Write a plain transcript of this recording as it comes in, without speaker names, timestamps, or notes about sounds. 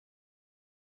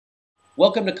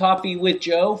Welcome to Coffee with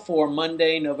Joe for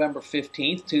Monday, November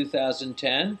 15th,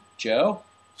 2010. Joe?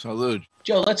 Salud.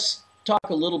 Joe, let's talk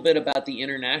a little bit about the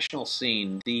international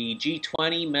scene. The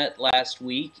G20 met last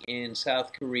week in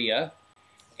South Korea,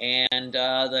 and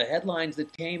the headlines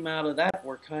that came out of that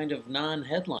were kind of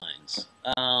non-headlines.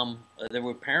 There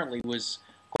apparently was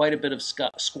quite a bit of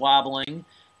squabbling.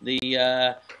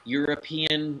 The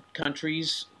European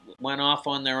countries went off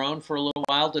on their own for a little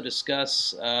while to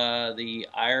discuss the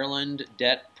Ireland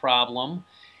debt problem,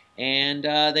 and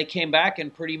they came back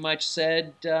and pretty much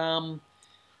said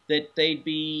that they'd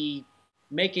be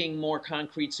making more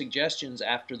concrete suggestions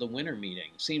after the winter meeting.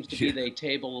 Seems to be they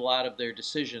tabled a lot of their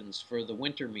decisions for the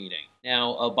winter meeting.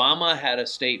 Now, Obama had a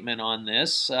statement on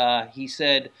this. He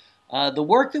said, the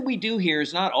work that we do here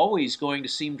is not always going to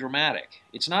seem dramatic.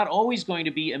 It's not always going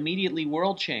to be immediately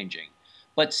world-changing.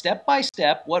 But step by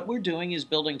step, what we're doing is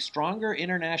building stronger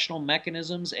international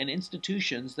mechanisms and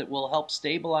institutions that will help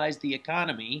stabilize the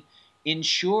economy,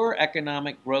 ensure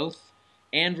economic growth,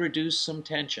 and reduce some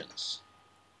tensions.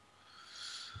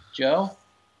 Joe?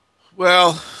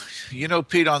 Well,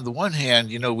 Pete, on the one hand,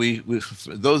 we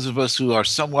those of us who are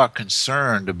somewhat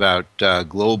concerned about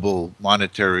global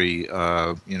monetary,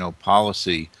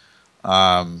 policy,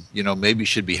 maybe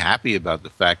should be happy about the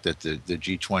fact that the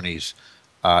G20s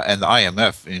and the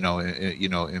IMF, in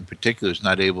particular, is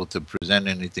not able to present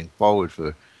anything forward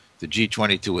for the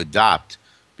G20 to adopt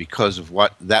because of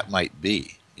what that might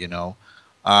be,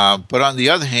 But on the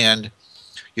other hand,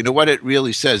 what it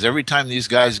really says, every time these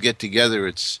guys get together,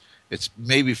 it's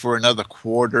maybe for another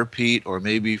quarter, Pete, or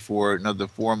maybe for another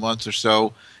 4 months or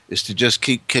so, is to just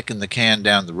keep kicking the can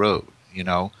down the road.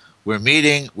 We're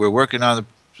meeting, we're working on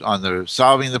the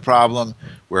solving the problem,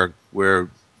 we're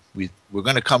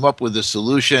going to come up with a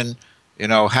solution,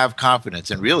 have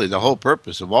confidence. And really the whole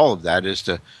purpose of all of that is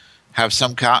to have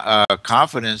some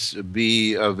confidence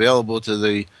be available to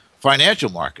the financial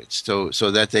markets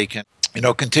so that they can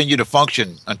continue to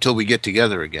function until we get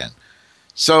together again.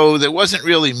 So there wasn't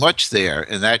really much there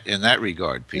in that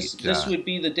regard, Pete. This would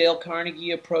be the Dale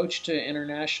Carnegie approach to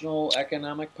international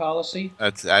economic policy?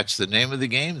 That's the name of the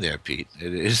game there, Pete.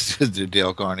 It is the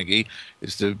Dale Carnegie.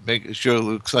 Is to make sure it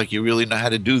looks like you really know how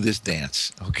to do this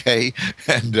dance, okay?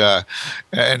 And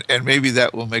maybe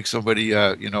that will make somebody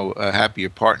a happier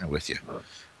partner with you.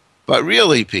 But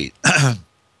really, Pete, what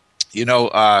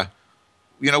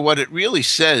it really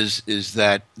says is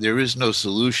that there is no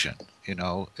solution.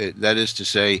 That is to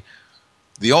say,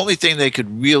 the only thing they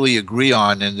could really agree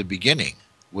on in the beginning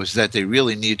was that they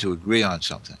really need to agree on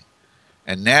something.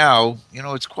 And now,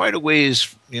 it's quite a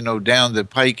ways, down the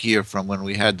pike here from when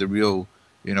we had the real,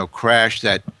 crash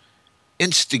that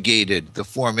instigated the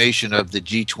formation of the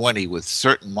G20 with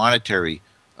certain monetary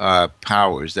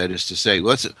powers. That is to say,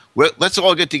 let's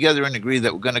all get together and agree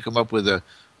that we're going to come up with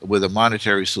a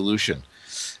monetary solution.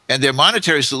 And their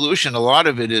monetary solution, a lot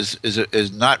of it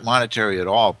is not monetary at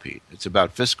all, Pete. It's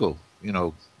about fiscal,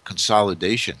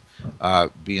 consolidation,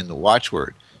 being the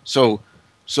watchword. So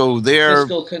their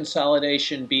fiscal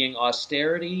consolidation being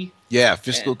austerity. Yeah,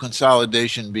 fiscal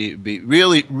consolidation be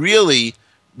really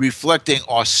reflecting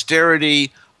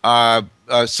austerity,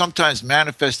 sometimes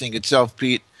manifesting itself,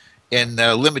 Pete, in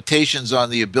limitations on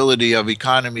the ability of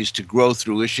economies to grow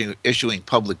through issuing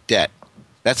public debt.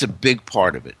 That's a big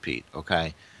part of it, Pete.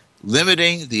 Okay.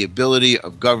 Limiting the ability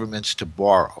of governments to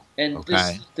borrow. And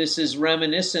this is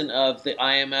reminiscent of the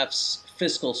IMF's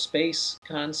fiscal space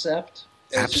concept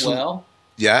as well.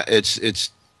 Yeah, it's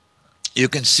you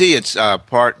can see it's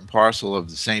part and parcel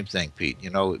of the same thing, Pete.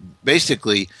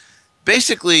 Basically,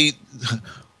 we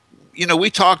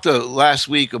talked last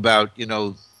week about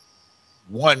the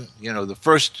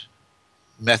first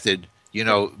method,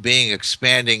 being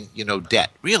expanding, debt.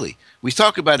 Really, we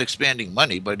talk about expanding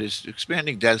money, but it's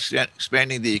expanding debt,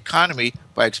 expanding the economy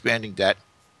by expanding debt.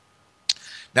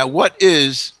 Now, what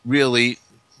is really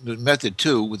the method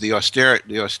two with the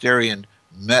Austerian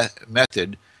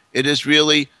method? It is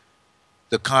really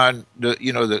the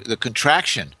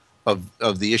contraction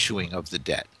of the issuing of the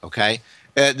debt. Okay,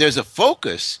 there's a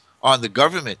focus on the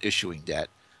government issuing debt,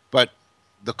 but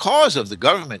the cause of the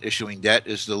government issuing debt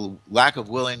is the lack of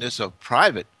willingness of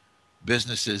private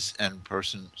businesses and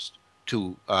persons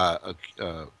to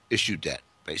issue debt,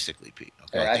 basically, Pete.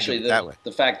 Okay? Or actually,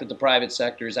 the fact that the private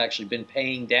sector has actually been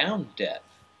paying down debt.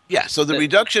 Yeah, so the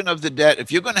reduction of the debt,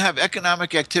 if you're going to have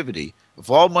economic activity, if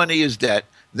all money is debt,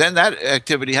 then that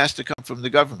activity has to come from the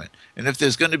government. And if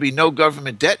there's going to be no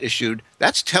government debt issued,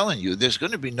 that's telling you there's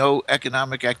going to be no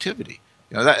economic activity.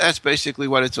 That's basically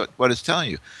what it's telling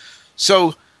you.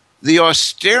 So the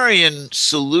Austerian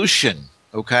solution,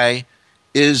 okay,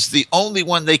 is the only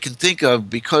one they can think of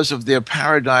because of their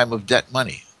paradigm of debt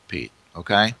money, Pete.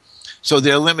 Okay? So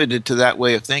they're limited to that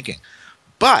way of thinking.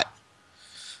 But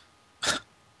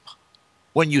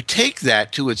when you take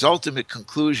that to its ultimate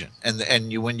conclusion,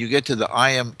 when you get to the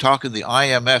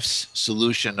IMF's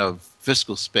solution of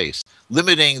fiscal space,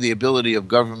 limiting the ability of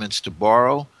governments to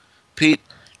borrow, Pete,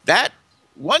 that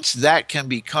once that can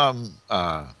become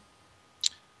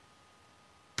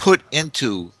put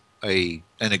into an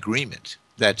agreement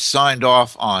that's signed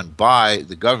off on by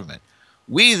the government,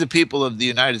 we, the people of the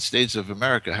United States of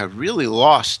America, have really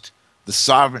lost the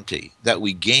sovereignty that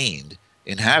we gained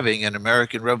in having an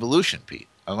American Revolution, Pete.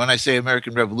 And when I say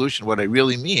American Revolution, what I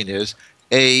really mean is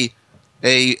a,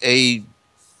 a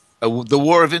the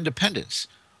War of Independence.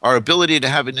 Our ability to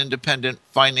have an independent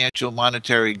financial,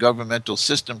 monetary, governmental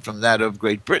system from that of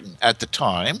Great Britain at the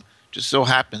time. Just so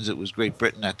happens it was Great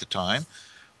Britain at the time.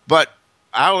 But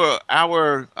our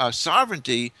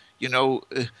sovereignty,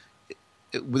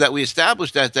 that we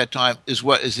established at that time is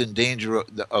what is in danger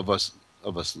of us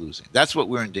losing. That's what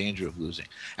we're in danger of losing.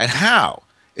 And how?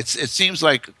 It seems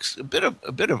like a bit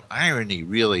of irony,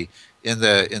 really, in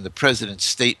the president's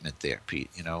statement there, Pete.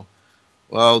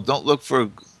 Well, don't look for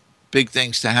big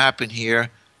things to happen here.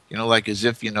 Like as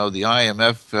if the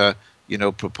IMF,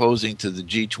 proposing to the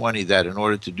G20 that in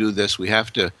order to do this, we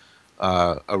have to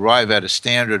arrive at a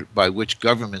standard by which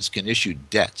governments can issue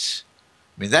debts.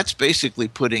 I mean, that's basically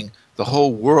putting the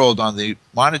whole world on the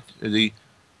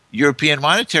European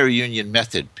Monetary Union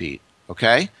method, Pete.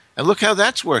 Okay, and look how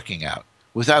that's working out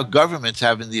without governments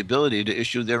having the ability to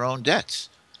issue their own debts.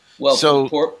 Well, so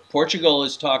Portugal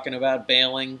is talking about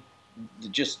bailing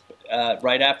just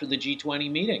right after the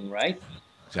G20 meeting, right?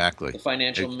 Exactly. The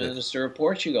financial minister of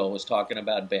Portugal was talking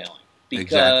about bailing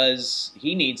because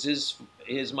he needs his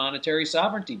monetary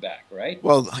sovereignty back, right?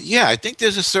 Well, yeah, I think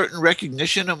there's a certain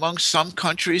recognition among some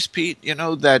countries, Pete,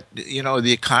 that,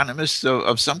 the economists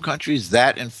of some countries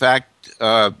that, in fact,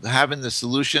 having the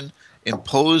solution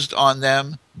imposed on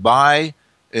them by,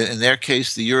 in their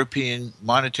case, the European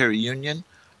Monetary Union,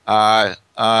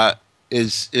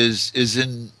 is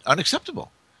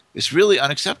unacceptable. It's really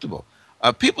unacceptable.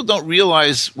 People don't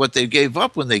realize what they gave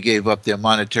up when they gave up their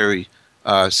monetary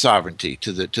sovereignty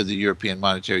to the European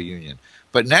Monetary Union.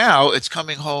 But now it's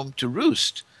coming home to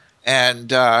roost, and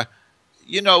the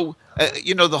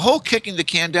whole kicking the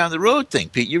can down the road thing,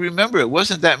 Pete. You remember it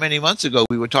wasn't that many months ago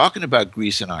we were talking about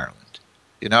Greece and Ireland.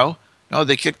 No,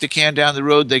 they kicked the can down the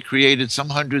road. They created some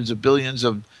hundreds of billions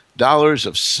of dollars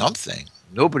of something.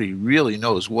 Nobody really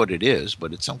knows what it is,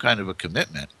 but it's some kind of a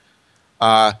commitment.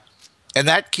 And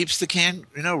that keeps the can,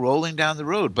 rolling down the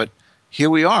road. But here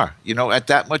we are, at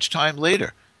that much time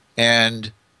later.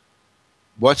 And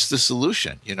what's the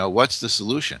solution? What's the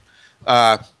solution?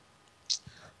 As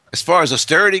far as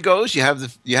austerity goes, you have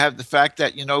the fact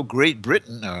that, Great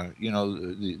Britain, or,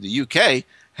 the UK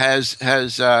has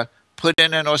put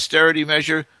in an austerity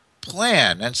measure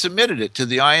plan and submitted it to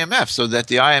the IMF so that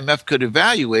the IMF could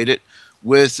evaluate it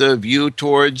with a view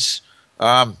towards,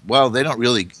 well, they don't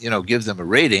really, give them a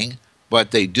rating,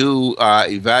 but they do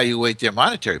evaluate their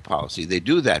monetary policy. They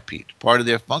do that, Pete, part of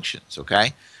their functions,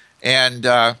 okay? And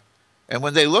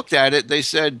when they looked at it, they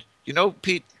said,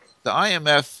 Pete, the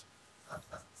IMF,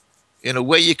 in a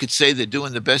way you could say they're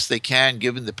doing the best they can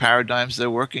given the paradigms they're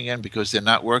working in because they're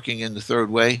not working in the third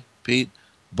way, Pete.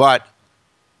 But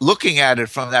looking at it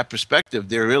from that perspective,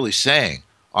 they're really saying,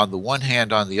 on the one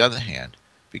hand, on the other hand,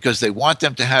 because they want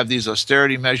them to have these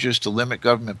austerity measures to limit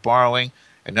government borrowing.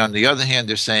 And on the other hand,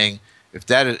 they're saying if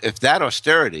that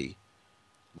austerity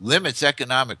limits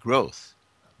economic growth,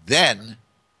 then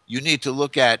you need to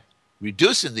look at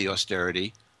reducing the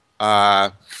austerity,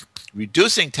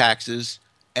 reducing taxes,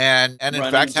 and in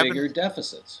fact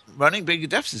running bigger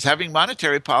deficits, having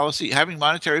monetary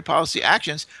policy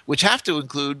actions which have to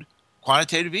include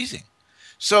quantitative easing.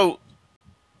 So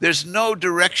there's no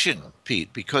direction,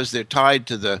 Pete, because they're tied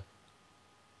to the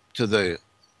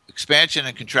expansion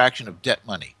and contraction of debt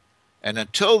money. And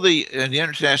until the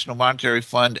International Monetary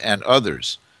Fund and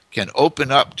others can open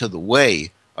up to the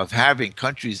way of having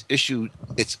countries issue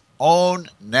its own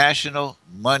national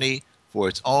money for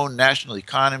its own national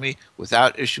economy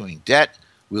without issuing debt,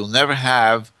 we'll never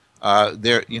have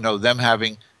them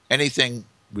having anything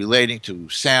relating to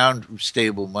sound,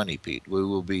 stable money, Pete. We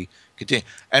will be continuing.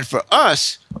 And for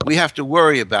us, we have to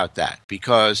worry about that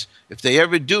because if they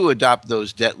ever do adopt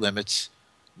those debt limits,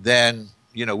 then,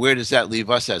 where does that leave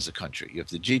us as a country? If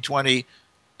the G20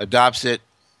 adopts it,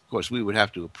 of course, we would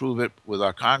have to approve it with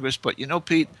our Congress. But,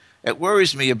 Pete, it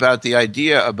worries me about the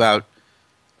idea about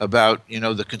about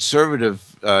the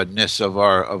conservativeness of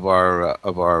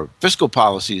our fiscal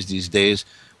policies these days,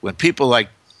 when people like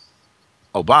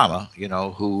Obama,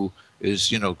 who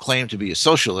is claimed to be a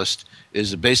socialist,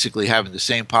 is basically having the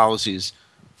same policies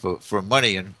for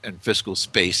money and fiscal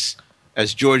space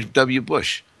as George W.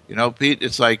 Bush. Pete,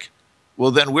 it's like,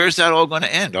 well, then where's that all going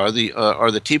to end? Are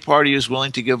the Tea Partiers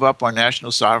willing to give up our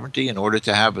national sovereignty in order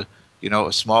to have a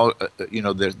small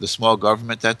the small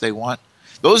government that they want?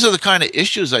 Those are the kind of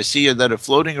issues I see that are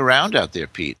floating around out there,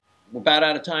 Pete. We're about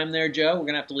out of time there, Joe. We're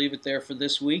gonna have to leave it there for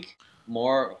this week.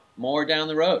 More down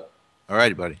the road. All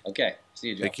righty, buddy. Okay. See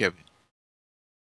you, Joe. Take care.